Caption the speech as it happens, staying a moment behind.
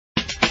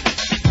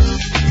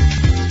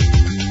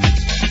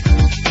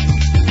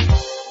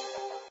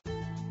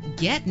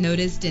get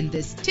noticed in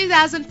this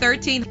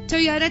 2013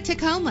 Toyota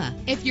Tacoma.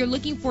 If you're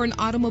looking for an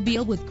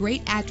automobile with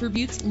great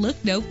attributes, look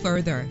no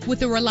further.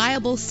 With a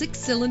reliable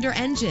 6-cylinder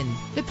engine,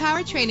 the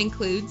powertrain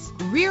includes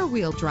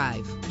rear-wheel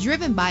drive,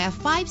 driven by a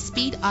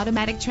 5-speed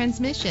automatic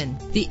transmission.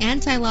 The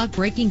anti-lock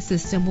braking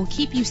system will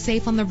keep you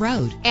safe on the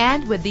road.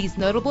 And with these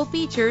notable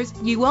features,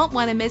 you won't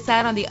want to miss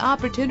out on the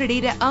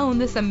opportunity to own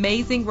this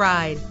amazing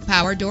ride.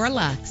 Power door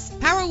locks,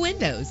 power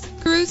windows,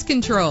 cruise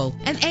control,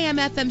 an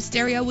AM/FM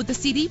stereo with a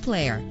CD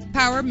player,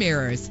 power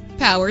mirrors,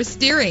 power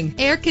steering,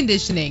 air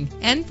conditioning.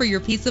 And for your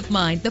peace of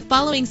mind, the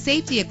following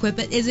safety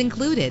equipment is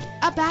included: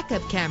 a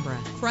backup camera,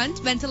 front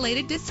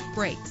ventilated disc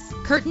brakes,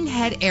 curtain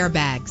head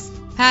airbags,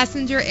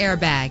 passenger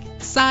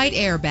airbag, side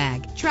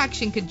airbag,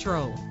 traction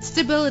control,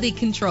 stability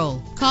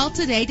control. Call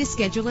today to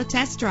schedule a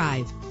test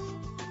drive.